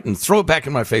down, all right? And throw it back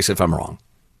in my face if I'm wrong.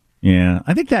 Yeah,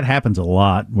 I think that happens a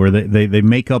lot, where they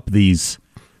make up these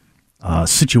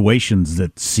situations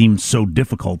that seem so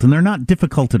difficult, and they're not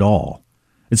difficult at all.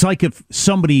 It's like if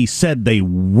somebody said they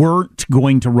weren't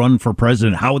going to run for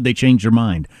president, how would they change their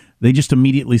mind? They just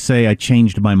immediately say, I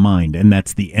changed my mind, and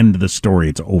that's the end of the story.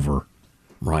 It's over.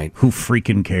 Right. Who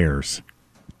freaking cares?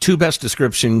 Two best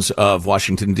descriptions of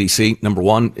Washington, D.C. Number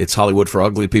one, it's Hollywood for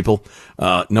ugly people.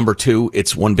 Number two,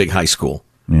 it's one big high school.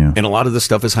 Yeah. And a lot of this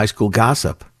stuff is high school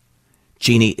gossip.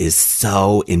 Jeannie is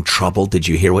so in trouble. Did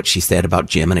you hear what she said about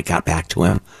Jim and it got back to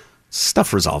him?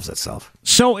 Stuff resolves itself.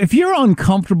 So if you're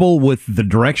uncomfortable with the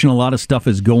direction a lot of stuff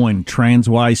is going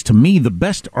trans-wise, to me, the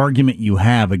best argument you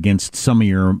have against some of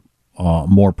your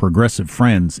more progressive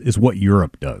friends is what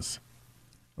Europe does,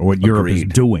 or what Europe is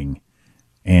doing.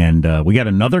 And we got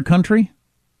another country?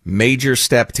 Major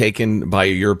step taken by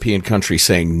a European country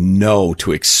saying no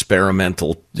to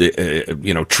experimental,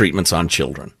 treatments on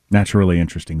children. That's really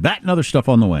interesting. That and other stuff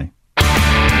on the way.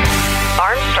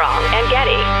 Armstrong and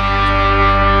Getty.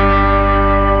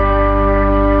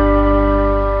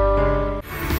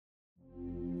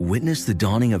 Witness the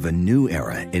dawning of a new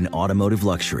era in automotive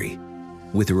luxury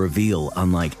with a reveal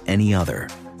unlike any other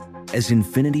as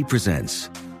Infiniti presents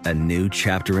a new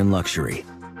chapter in luxury,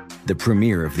 the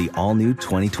premiere of the all-new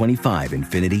 2025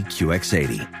 Infiniti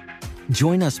QX80.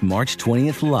 Join us March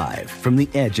 20th live from the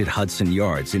Edge at Hudson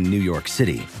Yards in New York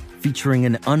City, featuring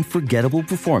an unforgettable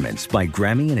performance by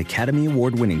Grammy and Academy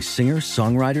Award-winning singer,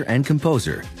 songwriter, and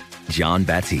composer, Jon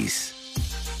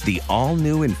Batiste. The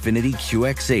all-new Infiniti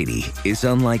QX80 is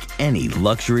unlike any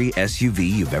luxury SUV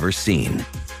you've ever seen.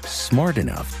 Smart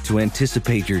enough to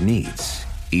anticipate your needs,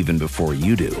 even before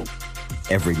you do.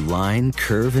 Every line,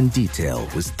 curve, and detail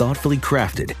was thoughtfully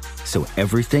crafted, so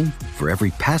everything for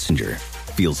every passenger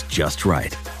feels just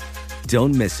right.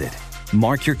 Don't miss it.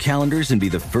 Mark your calendars and be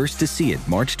the first to see it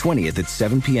March 20th at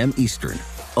 7 p.m. Eastern,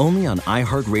 only on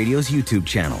iHeartRadio's YouTube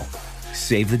channel.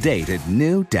 Save the date at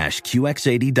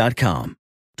new-QX80.com.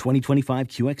 2025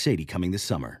 QX80 coming this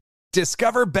summer.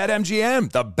 Discover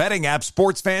BetMGM, the betting app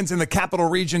sports fans in the capital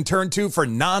region turn to for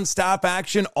nonstop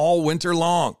action all winter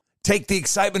long. Take the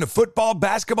excitement of football,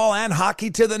 basketball, and hockey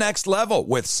to the next level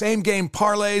with same-game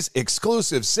parlays,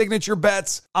 exclusive signature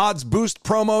bets, odds boost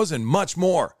promos, and much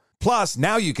more. Plus,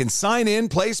 now you can sign in,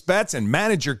 place bets, and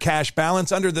manage your cash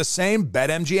balance under the same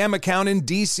BetMGM account in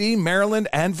D.C., Maryland,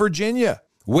 and Virginia.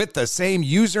 With the same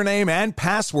username and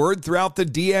password throughout the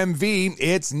DMV,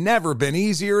 it's never been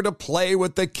easier to play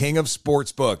with the king of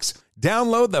sportsbooks.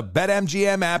 Download the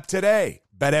BetMGM app today.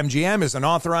 BetMGM is an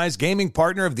authorized gaming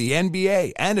partner of the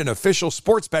NBA and an official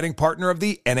sports betting partner of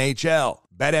the NHL.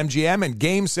 BetMGM and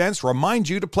GameSense remind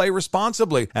you to play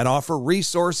responsibly and offer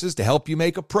resources to help you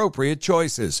make appropriate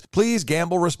choices. Please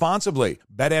gamble responsibly.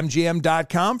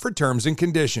 BetMGM.com for terms and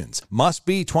conditions. Must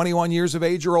be 21 years of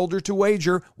age or older to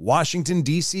wager. Washington,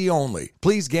 D.C. only.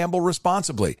 Please gamble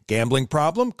responsibly. Gambling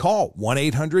problem? Call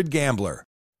 1-800-GAMBLER.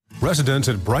 Residents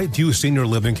at Brightview Senior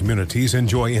Living Communities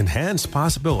enjoy enhanced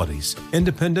possibilities,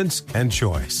 independence, and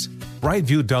choice.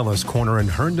 Brightview Dulles Corner in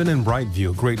Herndon and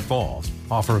Brightview, Great Falls,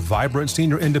 offer vibrant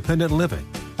senior independent living,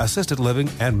 assisted living,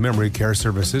 and memory care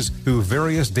services through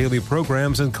various daily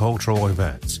programs and cultural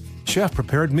events.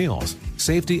 Chef-prepared meals,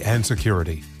 safety and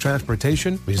security,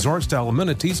 transportation, resort-style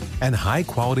amenities, and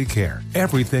high-quality care.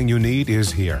 Everything you need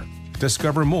is here.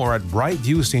 Discover more at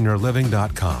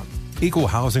brightviewseniorliving.com. Equal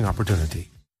housing opportunity.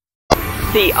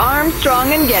 The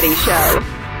Armstrong and Getty Show.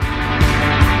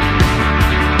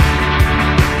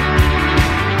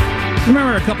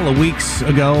 Remember a couple of weeks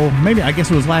ago, maybe I guess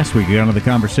it was last week, we got into the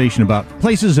conversation about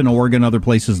places in Oregon, other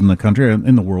places in the country,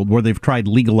 in the world, where they've tried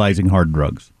legalizing hard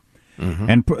drugs. Mm-hmm.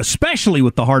 And especially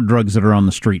with the hard drugs that are on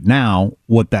the street now,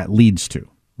 what that leads to.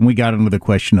 And we got into the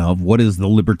question of what is the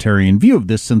libertarian view of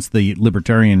this, since the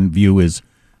libertarian view is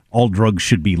all drugs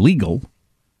should be legal.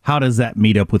 How does that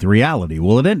meet up with reality?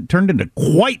 Well, it turned into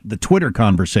quite the Twitter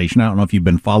conversation. I don't know if you've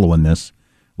been following this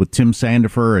with Tim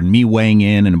Sandifer and me weighing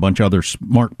in and a bunch of other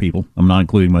smart people, I'm not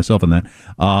including myself in that,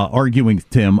 arguing with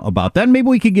Tim about that. Maybe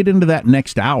we could get into that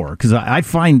next hour, because I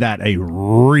find that a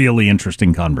really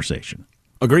interesting conversation.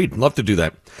 Agreed. Love to do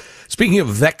that. Speaking of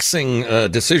vexing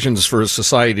decisions for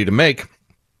society to make,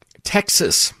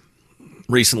 Texas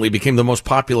recently became the most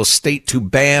populous state to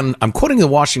ban, I'm quoting the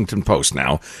Washington Post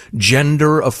now,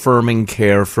 gender-affirming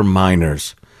care for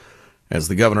minors. As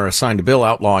the governor signed a bill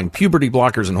outlawing puberty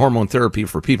blockers and hormone therapy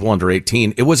for people under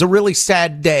 18. It was a really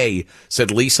sad day,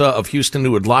 said Lisa of Houston,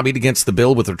 who had lobbied against the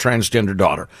bill with her transgender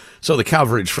daughter. So the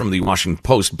coverage from the Washington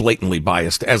Post, blatantly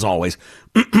biased, as always.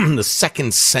 The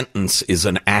second sentence is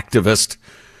an activist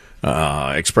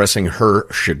expressing her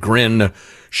chagrin.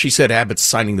 She said Abbott's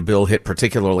signing the bill hit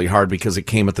particularly hard because it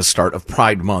came at the start of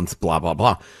Pride Month, blah, blah,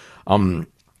 blah.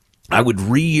 I would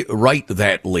rewrite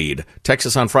that lead.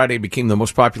 Texas on Friday became the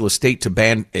most populous state to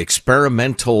ban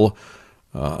experimental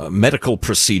medical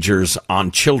procedures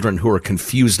on children who are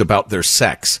confused about their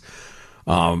sex.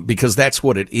 Because that's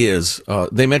what it is.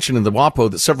 They mentioned in the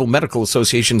WAPO that several medical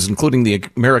associations, including the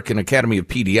American Academy of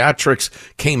Pediatrics,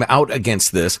 came out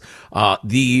against this.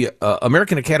 The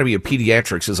American Academy of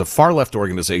Pediatrics is a far-left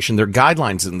organization. Their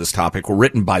guidelines in this topic were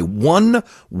written by one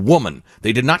woman.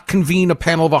 They did not convene a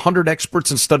panel of 100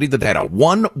 experts and study the data.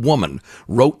 One woman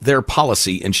wrote their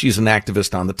policy, and she's an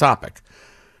activist on the topic.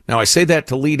 Now, I say that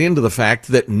to lead into the fact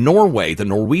that Norway, the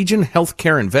Norwegian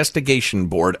Healthcare Investigation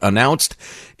Board, announced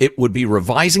it would be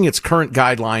revising its current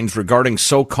guidelines regarding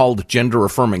so-called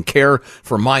gender-affirming care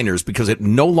for minors because it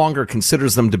no longer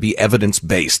considers them to be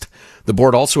evidence-based. The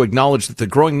board also acknowledged that the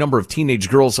growing number of teenage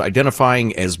girls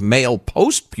identifying as male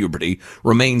post-puberty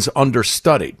remains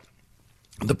understudied.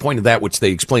 The point of that, which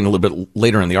they explain a little bit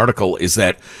later in the article, is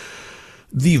that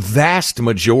the vast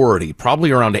majority,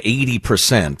 probably around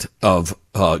 80% of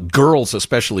girls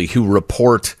especially who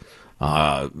report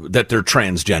that they're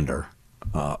transgender,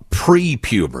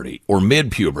 pre-puberty or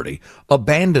mid-puberty,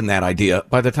 abandon that idea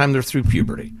by the time they're through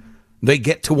puberty. They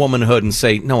get to womanhood and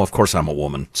say, no, of course I'm a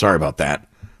woman. Sorry about that.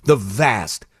 The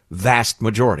vast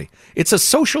majority. It's a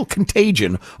social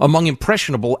contagion among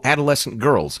impressionable adolescent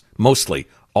girls, mostly,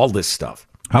 all this stuff.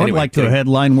 I would like to a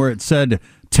headline where it said,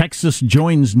 Texas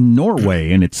joins Norway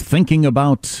in its thinking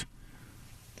about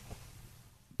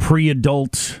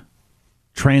pre-adult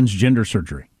transgender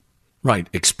surgery. Right,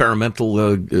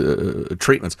 experimental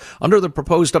treatments. Under the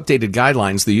proposed updated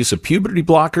guidelines, the use of puberty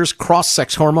blockers,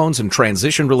 cross-sex hormones, and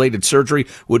transition-related surgery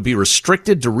would be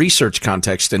restricted to research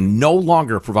context and no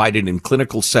longer provided in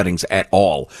clinical settings at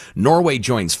all. Norway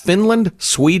joins Finland,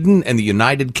 Sweden, and the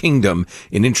United Kingdom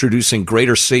in introducing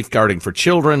greater safeguarding for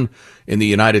children. In the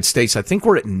United States, I think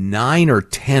we're at 9 or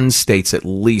 10 states at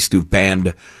least who've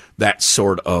banned that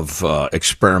sort of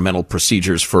experimental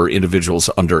procedures for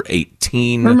individuals under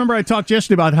 18. Remember, I talked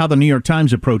yesterday about how the New York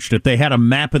Times approached it. They had a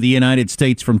map of the United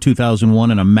States from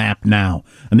 2001 and a map now.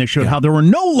 And they showed how there were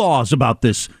no laws about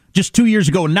this just 2 years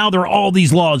ago. And now there are all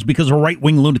these laws because of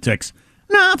right-wing lunatics.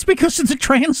 No, it's because it's a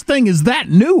trans thing is that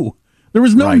new. There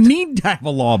was no need to have a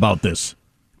law about this.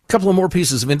 Couple of more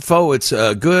pieces of info. It's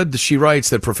good. She writes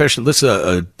that this is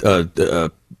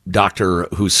a doctor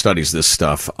who studies this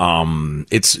stuff.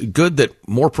 It's good that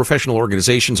more professional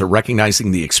organizations are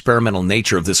recognizing the experimental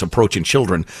nature of this approach in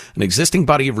children. An existing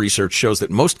body of research shows that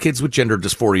most kids with gender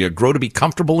dysphoria grow to be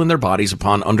comfortable in their bodies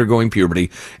upon undergoing puberty,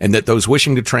 and that those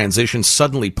wishing to transition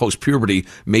suddenly post-puberty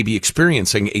may be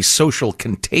experiencing a social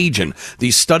contagion.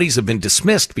 These studies have been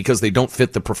dismissed because they don't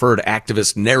fit the preferred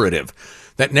activist narrative.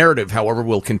 That narrative, however,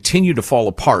 will continue to fall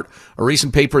apart. A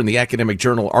recent paper in the academic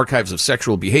journal Archives of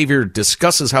Sexual Behavior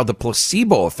discusses how the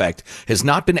placebo effect has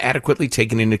not been adequately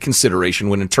taken into consideration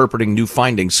when interpreting new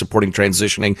findings supporting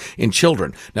transitioning in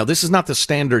children. Now, this is not the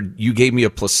standard, you gave me a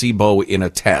placebo in a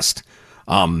test,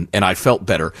 and I felt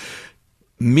better.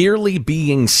 Merely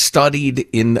being studied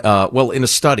in a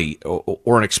study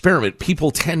or an experiment, people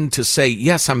tend to say,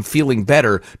 yes, I'm feeling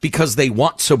better because they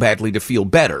want so badly to feel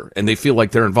better, and they feel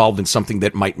like they're involved in something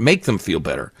that might make them feel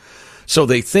better. So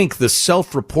they think the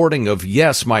self-reporting of,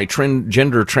 yes, my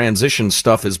gender transition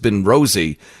stuff has been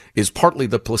rosy is partly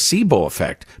the placebo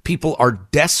effect. People are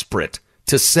desperate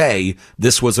to say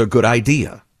this was a good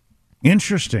idea.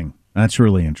 Interesting. That's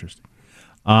really interesting.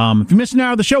 If you missed an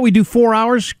hour of the show, we do 4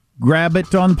 hours. Grab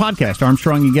it on the podcast,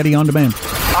 Armstrong and Getty On Demand.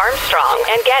 Armstrong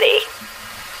and Getty.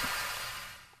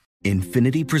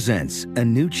 Infiniti presents a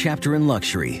new chapter in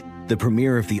luxury, the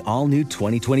premiere of the all-new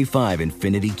 2025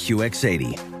 Infiniti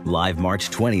QX80, live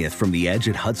March 20th from the Edge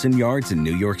at Hudson Yards in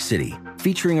New York City,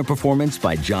 featuring a performance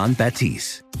by John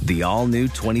Batiste. The all-new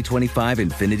 2025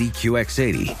 Infiniti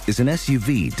QX80 is an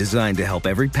SUV designed to help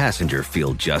every passenger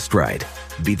feel just right.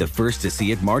 Be the first to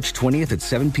see it March 20th at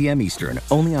 7 p.m. Eastern,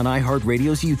 only on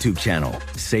iHeartRadio's YouTube channel.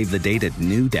 Save the date at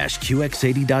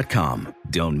new-QX80.com.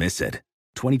 Don't miss it.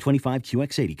 2025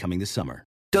 QX80 coming this summer.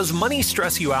 Does money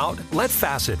stress you out? Let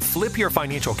Facet flip your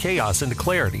financial chaos into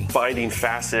clarity. Finding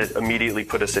Facet immediately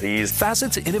put us at ease.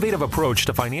 Facet's innovative approach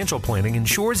to financial planning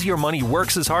ensures your money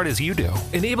works as hard as you do,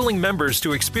 enabling members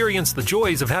to experience the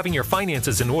joys of having your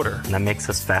finances in order. And that makes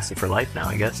us Facet for life now,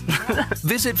 I guess.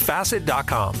 Visit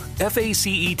Facet.com,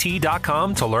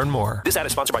 FACET.com to learn more. This ad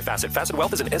is sponsored by Facet. Facet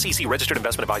Wealth is an SEC registered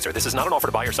investment advisor. This is not an offer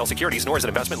to buy or sell securities, nor is it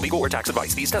investment, legal, or tax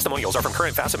advice. These testimonials are from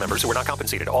current Facet members who are not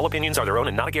compensated. All opinions are their own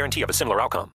and not a guarantee of a similar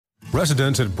outcome.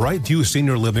 Residents at Brightview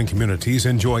Senior Living Communities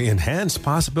enjoy enhanced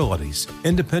possibilities,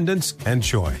 independence, and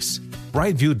choice.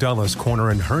 Brightview Dulles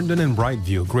Corner in Herndon and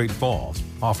Brightview, Great Falls,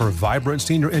 offer vibrant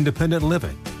senior independent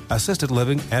living, assisted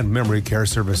living, and memory care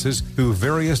services through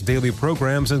various daily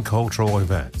programs and cultural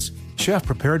events.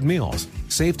 Chef-prepared meals,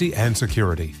 safety and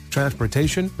security,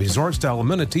 transportation, resort-style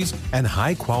amenities, and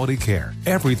high-quality care.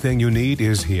 Everything you need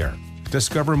is here.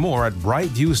 Discover more at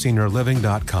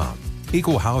brightviewseniorliving.com.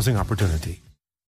 Equal housing opportunity.